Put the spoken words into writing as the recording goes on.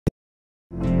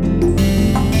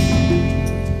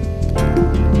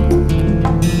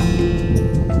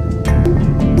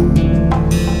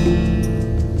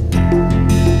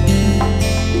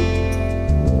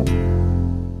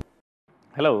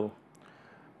Hello,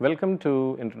 welcome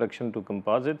to Introduction to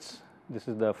Composites. This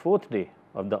is the fourth day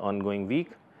of the ongoing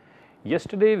week.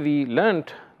 Yesterday we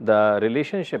learnt the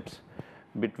relationships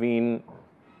between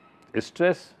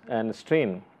stress and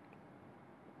strain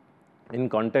in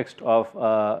context of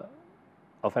an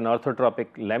orthotropic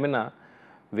lamina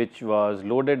which was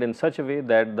loaded in such a way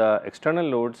that the external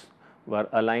loads were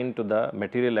aligned to the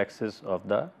material axis of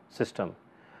the system,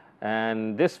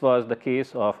 and this was the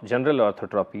case of general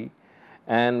orthotropy.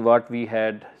 And what we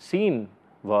had seen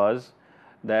was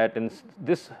that in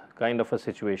this kind of a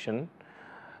situation,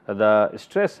 the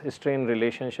stress strain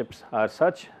relationships are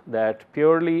such that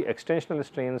purely extensional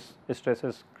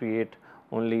stresses create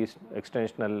only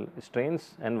extensional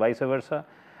strains and vice versa,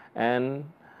 and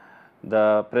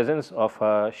the presence of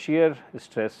a shear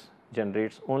stress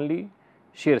generates only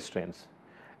shear strains.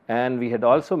 And we had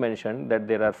also mentioned that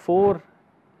there are 4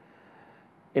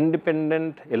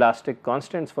 independent elastic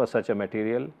constants for such a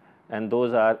material, and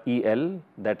those are EL,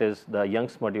 that is the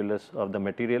Young's modulus of the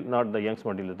material, not the Young's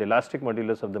modulus, the elastic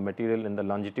modulus of the material in the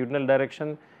longitudinal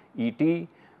direction, ET,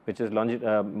 which is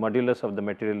modulus of the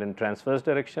material in transverse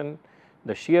direction,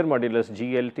 the shear modulus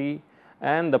GLT,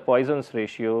 and the Poisson's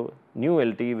ratio nu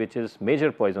LT, which is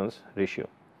major Poisson's ratio.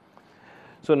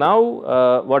 So,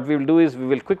 now what we will do is we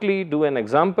will quickly do an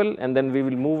example and then we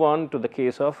will move on to the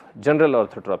case of general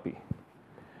orthotropy.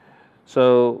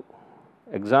 So,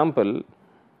 example,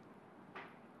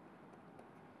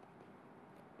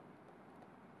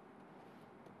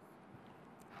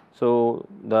 so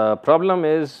the problem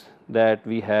is that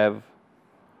we have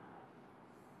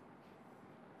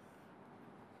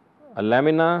a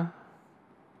lamina,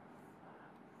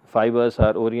 fibers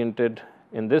are oriented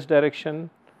in this direction,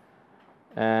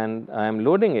 and I am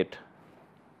loading it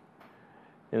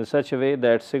in such a way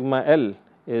that sigma L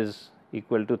is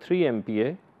equal to 3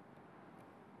 MPa.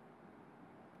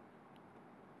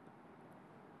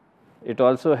 It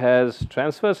also has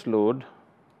transverse load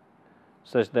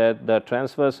such that the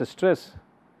transverse stress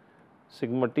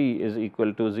sigma T is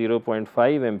equal to 0.5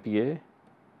 MPa,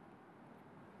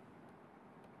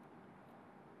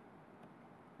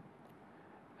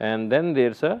 and then there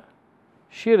is a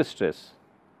shear stress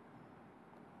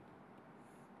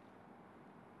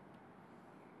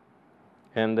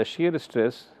and the shear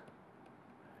stress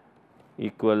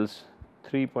equals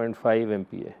 3.5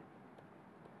 MPa.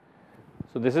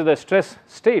 So, this is the stress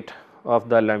state of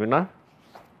the lamina,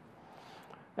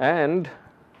 and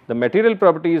the material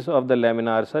properties of the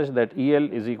lamina are such that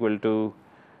EL is equal to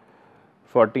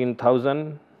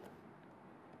 14,000,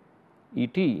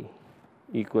 ET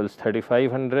equals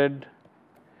 3,500,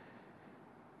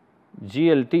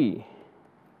 GLT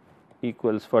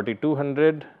equals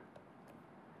 4,200,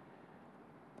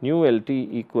 nu LT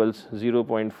equals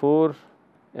 0.4,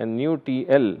 and nu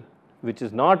TL, which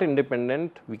is not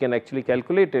independent, we can actually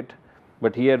calculate it,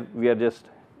 but here we are just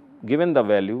given the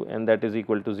value, and that is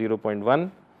equal to 0.1,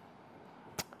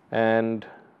 and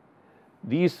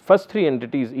these first 3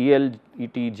 entities EL,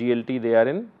 ET, GLT, they are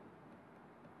in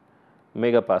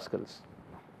megapascals.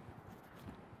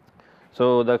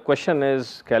 So, the question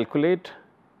is calculate.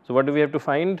 So, what do we have to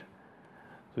find?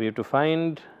 So, we have to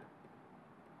find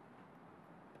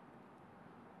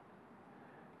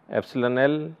epsilon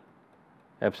L,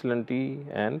 epsilon T,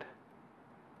 and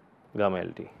gamma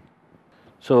LT.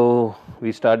 So,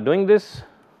 we start doing this.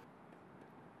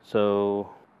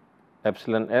 So,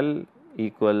 epsilon L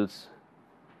equals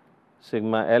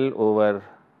sigma L over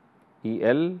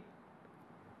EL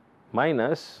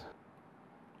minus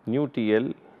nu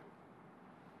TL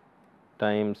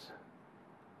times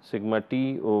sigma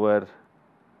T over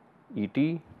ET,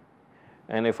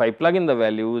 and if I plug in the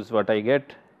values, what I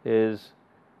get is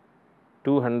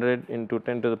 200 into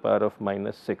 10 to the power of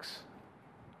minus 6,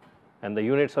 and the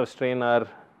units of strain are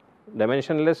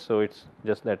dimensionless, so it is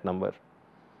just that number.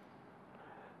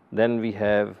 Then we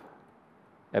have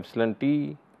epsilon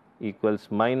T equals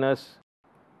minus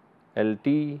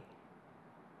LT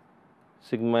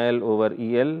sigma L over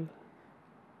EL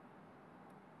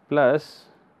plus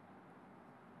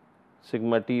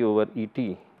sigma T over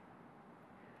ET,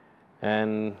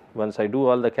 and once I do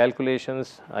all the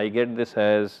calculations, I get this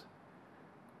as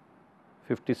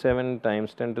 57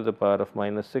 times 10 to the power of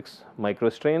minus 6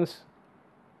 microstrains,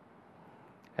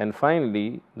 and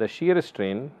finally the shear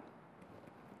strain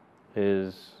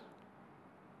is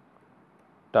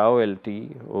tau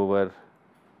LT over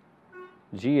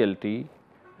GLT,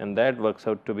 and that works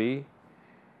out to be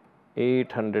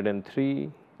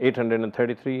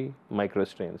 833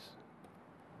 microstrains.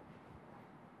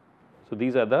 So,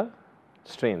 these are the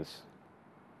strains.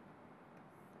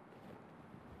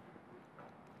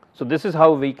 So, this is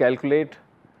how we calculate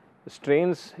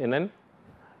strains in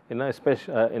a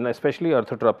especially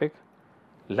orthotropic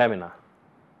lamina.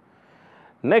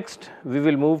 Next, we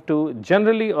will move to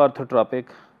generally orthotropic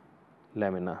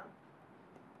lamina.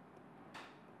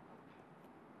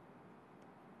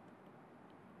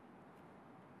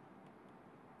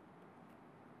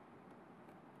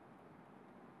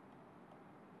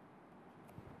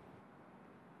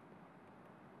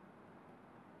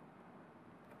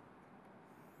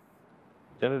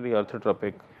 Generally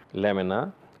orthotropic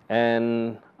lamina,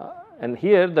 and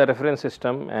here the reference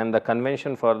system and the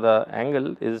convention for the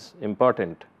angle is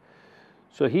important.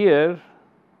 So, here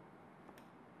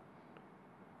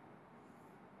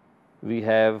we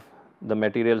have the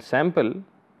material sample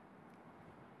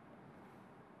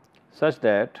such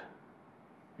that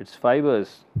its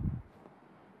fibers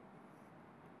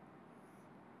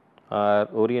are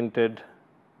oriented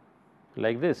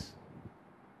like this.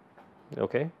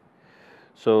 Okay.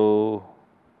 So,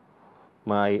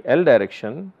 my L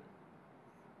direction,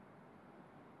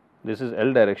 this is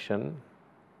L direction,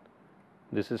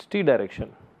 this is T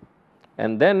direction,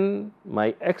 and then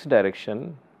my X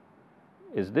direction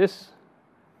is this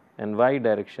and Y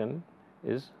direction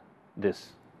is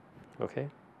this, okay,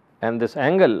 and this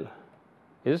angle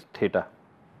is theta.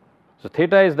 So,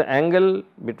 theta is the angle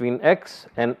between X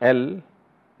and L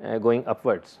going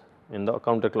upwards in the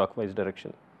counterclockwise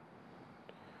direction.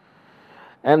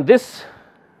 And this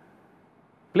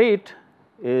plate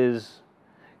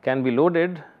can be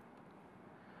loaded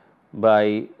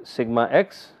by sigma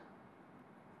x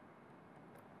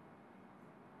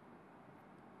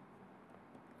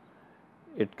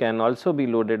it can also be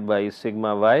loaded by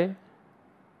sigma y,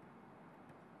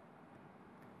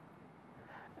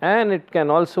 and it can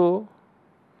also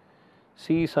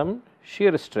see some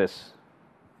shear stress.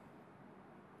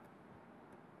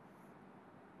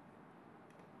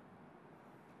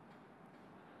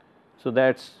 So,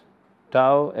 that is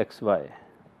tau x y,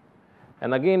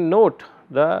 and again note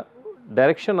the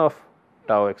direction of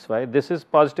tau x y, this is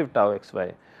positive tau x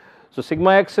y. So,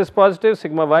 sigma x is positive,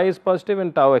 sigma y is positive,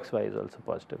 and tau x y is also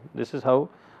positive. This is how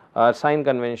our sign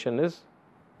convention is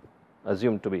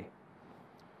assumed to be.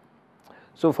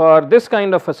 So, for this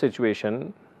kind of a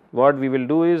situation, what we will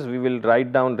do is we will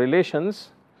write down relations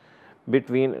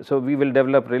between, so we will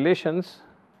develop relations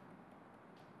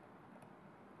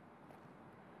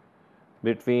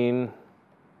between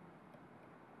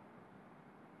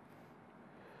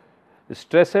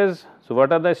stresses. So,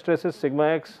 what are the stresses? Sigma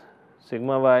x,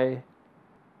 sigma y,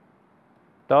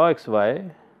 tau x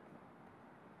y,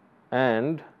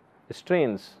 and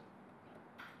strains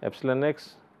epsilon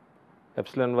x,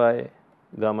 epsilon y,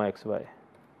 gamma x y.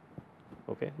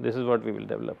 Okay. This is what we will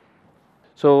develop.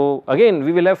 So, again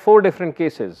we will have 4 different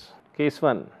cases. Case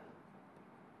 1,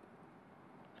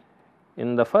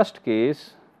 in the first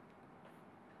case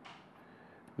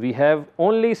we have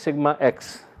only sigma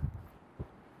x.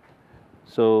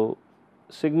 So,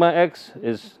 sigma x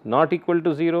is not equal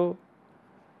to 0,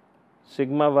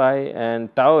 sigma y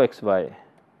and tau x y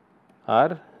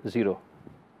are 0.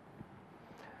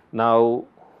 Now,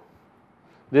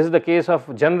 this is the case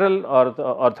of general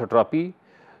orthotropy.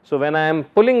 So, when I am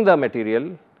pulling the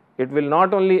material, it will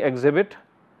not only exhibit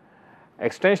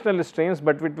extensional strains,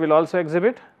 but it will also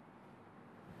exhibit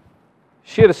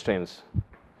shear strains.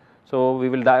 So, we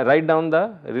will write down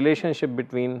the relationship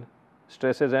between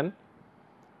stresses and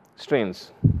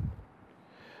strains.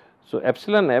 So,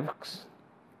 epsilon x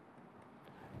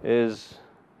is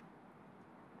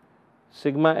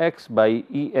sigma x by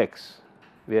E x,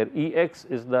 where E x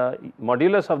is the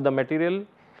modulus of the material,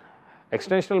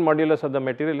 extensional modulus of the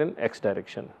material in x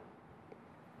direction.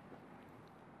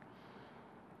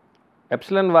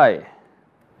 Epsilon y,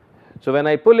 so when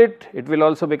I pull it, it will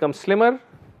also become slimmer,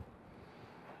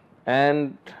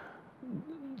 and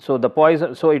so the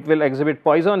Poisson, so it will exhibit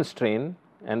Poisson strain.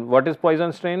 And what is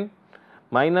Poisson strain?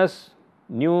 Minus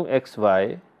nu x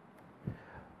y,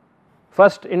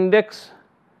 first index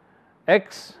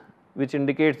x which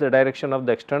indicates the direction of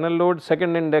the external load,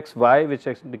 second index y which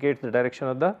indicates the direction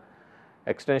of the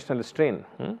extensional strain.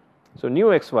 So,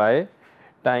 nu x y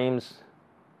times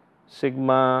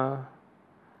sigma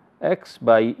x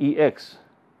by E x,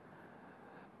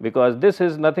 because this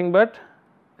is nothing but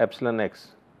epsilon x,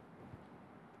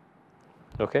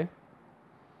 okay,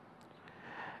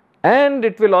 and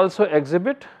it will also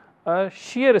exhibit a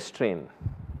shear strain.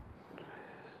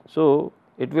 So,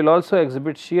 it will also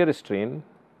exhibit shear strain,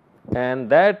 and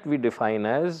that we define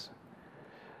as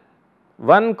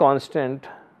one constant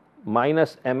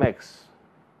minus mx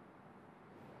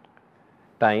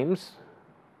times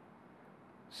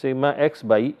sigma x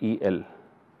by E L,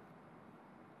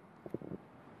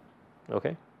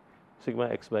 okay. sigma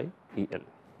x by EL.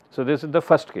 So, this is the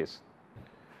first case.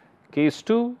 Case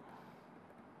 2.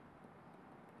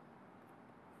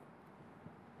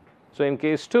 So, in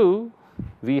case 2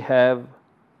 we have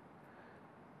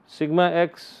sigma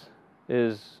x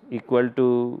is equal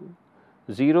to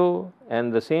 0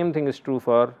 and the same thing is true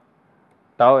for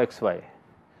tau xy.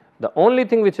 The only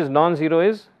thing which is non-zero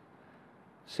is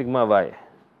sigma y.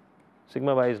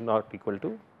 Sigma y is not equal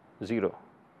to 0.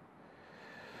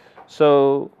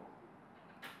 So,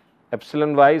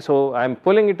 epsilon y, so I am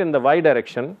pulling it in the y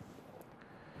direction.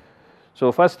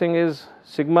 So, first thing is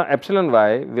sigma epsilon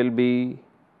y will be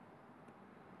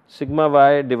sigma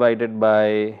y divided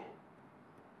by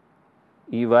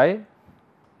Ey,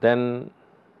 then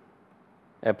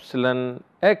epsilon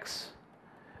x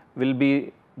will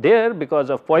be there because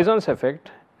of Poisson's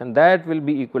effect, and that will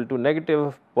be equal to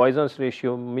negative Poisson's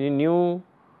ratio mu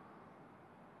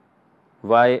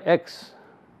yx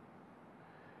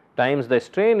times the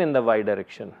strain in the y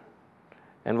direction.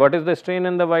 And what is the strain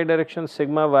in the y direction?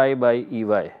 Sigma y by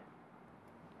Ey.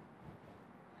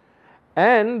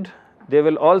 And there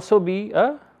will also be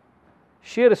a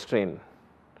shear strain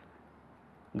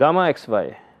gamma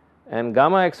xy, and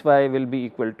gamma xy will be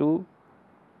equal to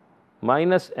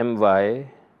minus my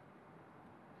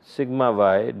sigma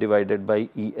y divided by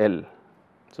EL.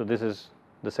 So, this is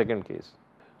the second case.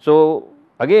 So,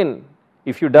 again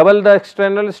if you double the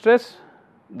external stress,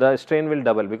 the strain will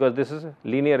double because this is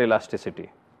linear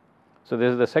elasticity. So,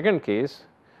 this is the second case.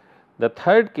 The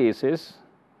third case is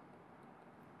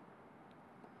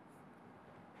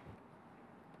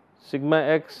sigma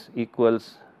x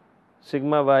equals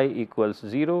sigma y equals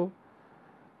 0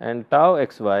 and tau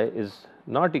xy is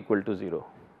not equal to 0.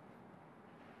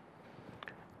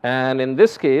 And in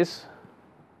this case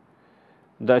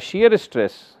the shear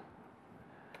stress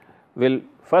will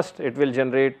first it will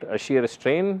generate a shear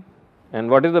strain,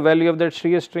 and what is the value of that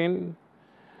shear strain?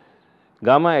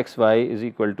 Gamma xy is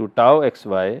equal to tau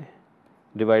xy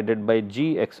divided by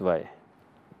g xy.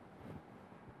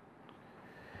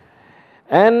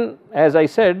 And as I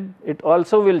said, it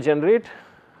also will generate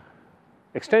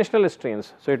extensional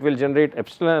strains. So, it will generate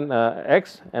epsilon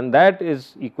x, and that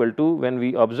is equal to, when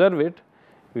we observe it,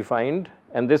 we find,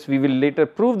 and this we will later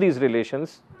prove these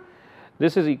relations,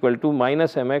 this is equal to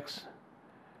minus mx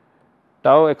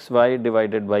tau xy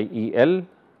divided by EL,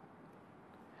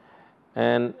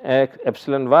 and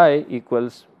epsilon y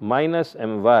equals minus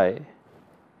my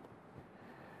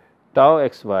tau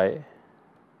xy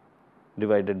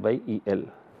divided by EL.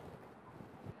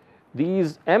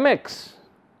 These mx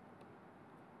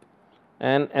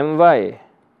and my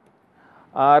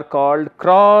are called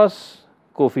cross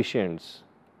coefficients.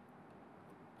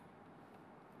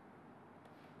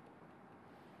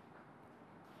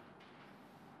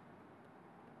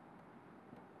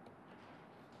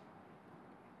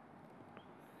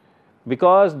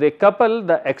 Because they couple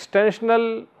the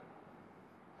extensional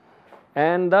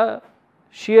and the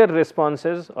shear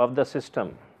responses of the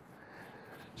system.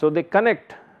 So, they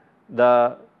connect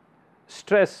the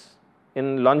stress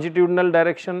in longitudinal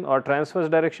direction or transverse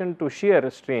direction to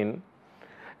shear strain,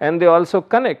 and they also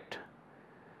connect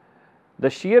the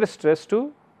shear stress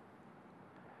to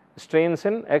strains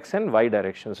in x and y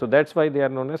direction. So, that is why they are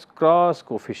known as cross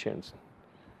coefficients.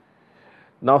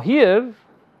 Now, here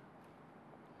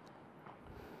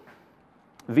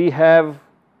we have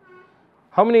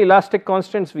how many elastic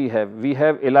constants we have? We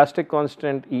have elastic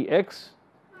constant Ex,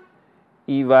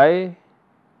 Ey,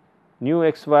 nu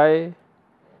xy,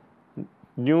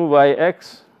 nu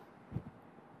yx,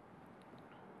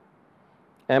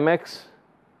 mx,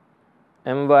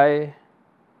 my,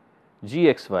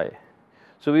 gxy.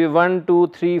 So, we have 1, 2,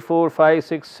 3, 4, 5,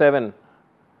 6, 7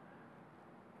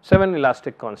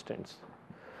 elastic constants.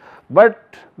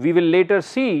 But we will later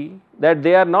see that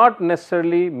they are not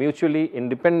necessarily mutually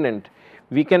independent.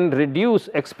 We can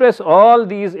express all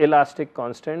these elastic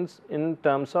constants in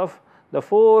terms of the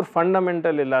 4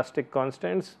 fundamental elastic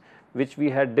constants which we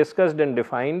had discussed and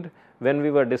defined when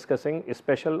we were discussing a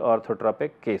special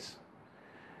orthotropic case.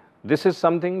 This is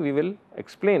something we will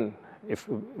explain, if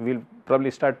we will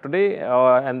probably start today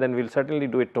and then we will certainly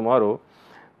do it tomorrow.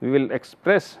 We will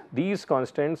express these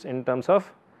constants in terms of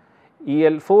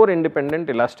EL 4 independent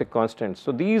elastic constants.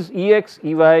 So, these Ex,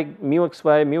 Ey, mu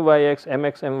xy, mu yx,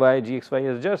 mx, my, gxy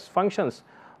is just functions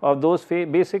of those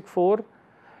basic 4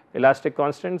 elastic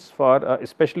constants for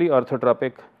especially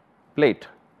orthotropic plate.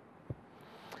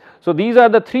 So, these are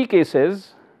the 3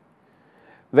 cases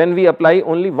when we apply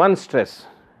only one stress,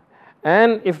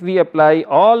 and if we apply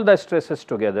all the stresses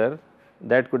together,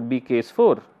 that could be case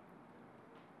 4.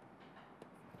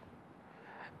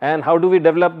 And how do we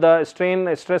develop the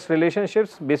strain stress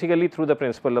relationships? Basically through the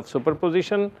principle of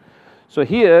superposition. So,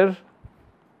 here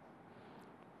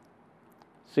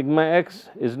sigma x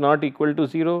is not equal to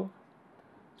 0,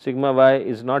 sigma y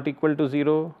is not equal to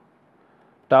 0,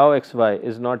 tau xy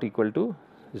is not equal to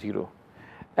 0.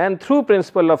 And through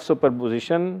principle of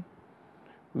superposition,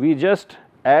 we just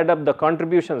add up the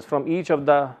contributions from each of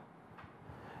the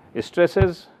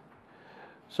stresses.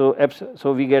 So,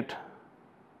 we get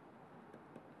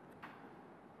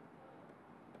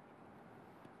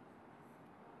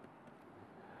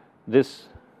this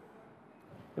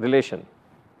relation.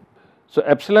 So,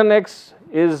 epsilon x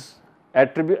is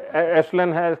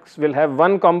epsilon x will have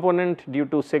one component due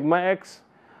to sigma x,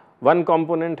 one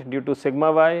component due to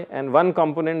sigma y, and one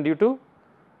component due to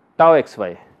tau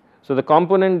xy. So, the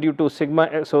component due to sigma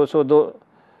x,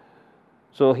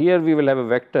 so here we will have a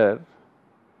vector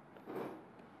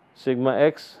sigma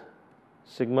x,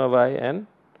 sigma y, and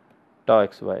tau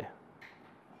xy,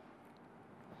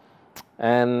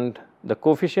 and the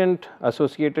coefficient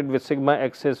associated with sigma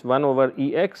x is 1 over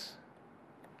E x,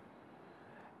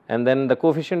 and then the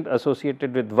coefficient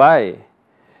associated with y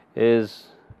is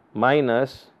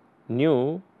minus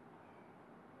nu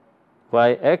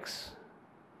y x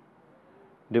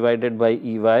divided by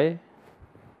E y,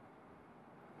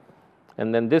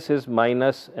 and then this is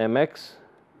minus m x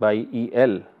by E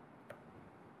L,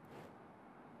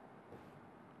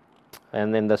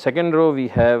 and in the second row we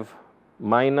have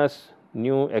minus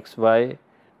nu x y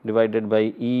divided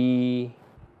by E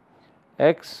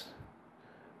x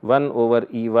 1 over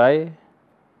E y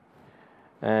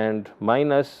and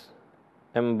minus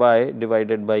m y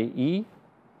divided by E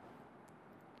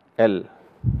L,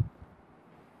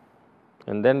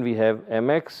 and then we have m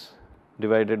x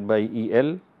divided by E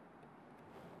L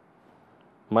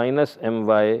minus m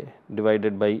y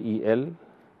divided by E L,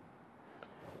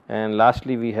 and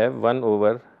lastly we have 1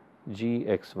 over G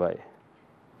x y.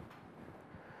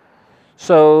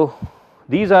 So,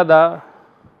 these are the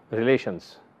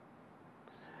relations,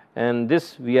 and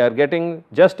this we are getting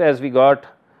just as we got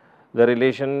the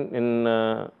relation in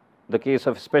the case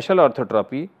of special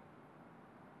orthotropy,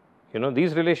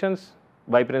 these relations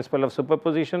by principle of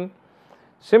superposition.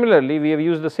 Similarly, we have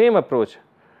used the same approach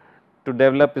to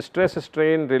develop a stress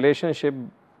strain relationship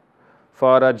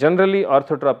for a generally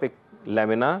orthotropic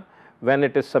lamina when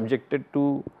it is subjected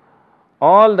to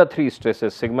all the three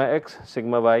stresses sigma x,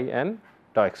 sigma y, and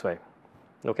tau xy.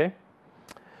 Okay.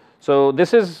 So,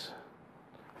 this is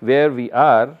where we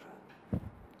are.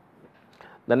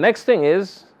 The next thing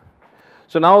is,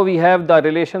 so now we have the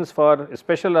relations for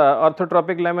special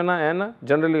orthotropic lamina and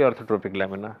generally orthotropic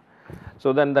lamina.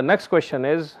 So, then the next question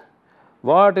is,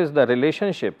 what is the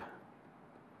relationship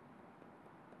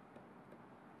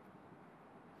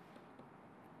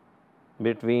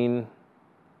between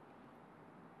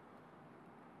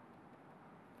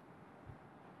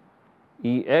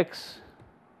E x,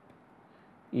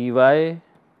 E y,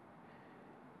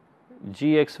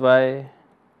 G x y,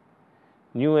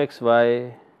 nu x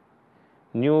y,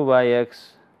 nu y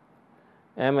x,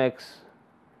 m x,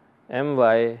 m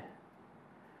y.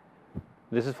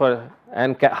 This is for,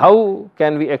 and how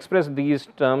can we express these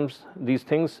terms, these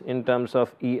things in terms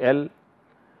of E L,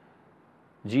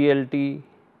 G L T,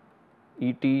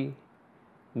 E T,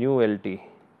 nu L T,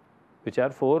 which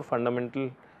are 4 fundamental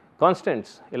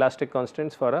constants, elastic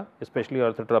constants for a especially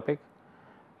orthotropic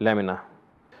lamina.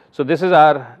 So, this is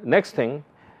our next thing,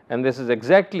 and this is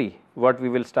exactly what we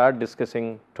will start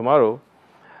discussing tomorrow,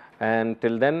 and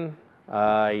till then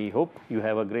I hope you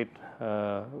have a great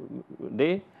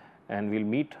day, and we will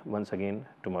meet once again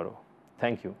tomorrow.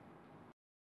 Thank you.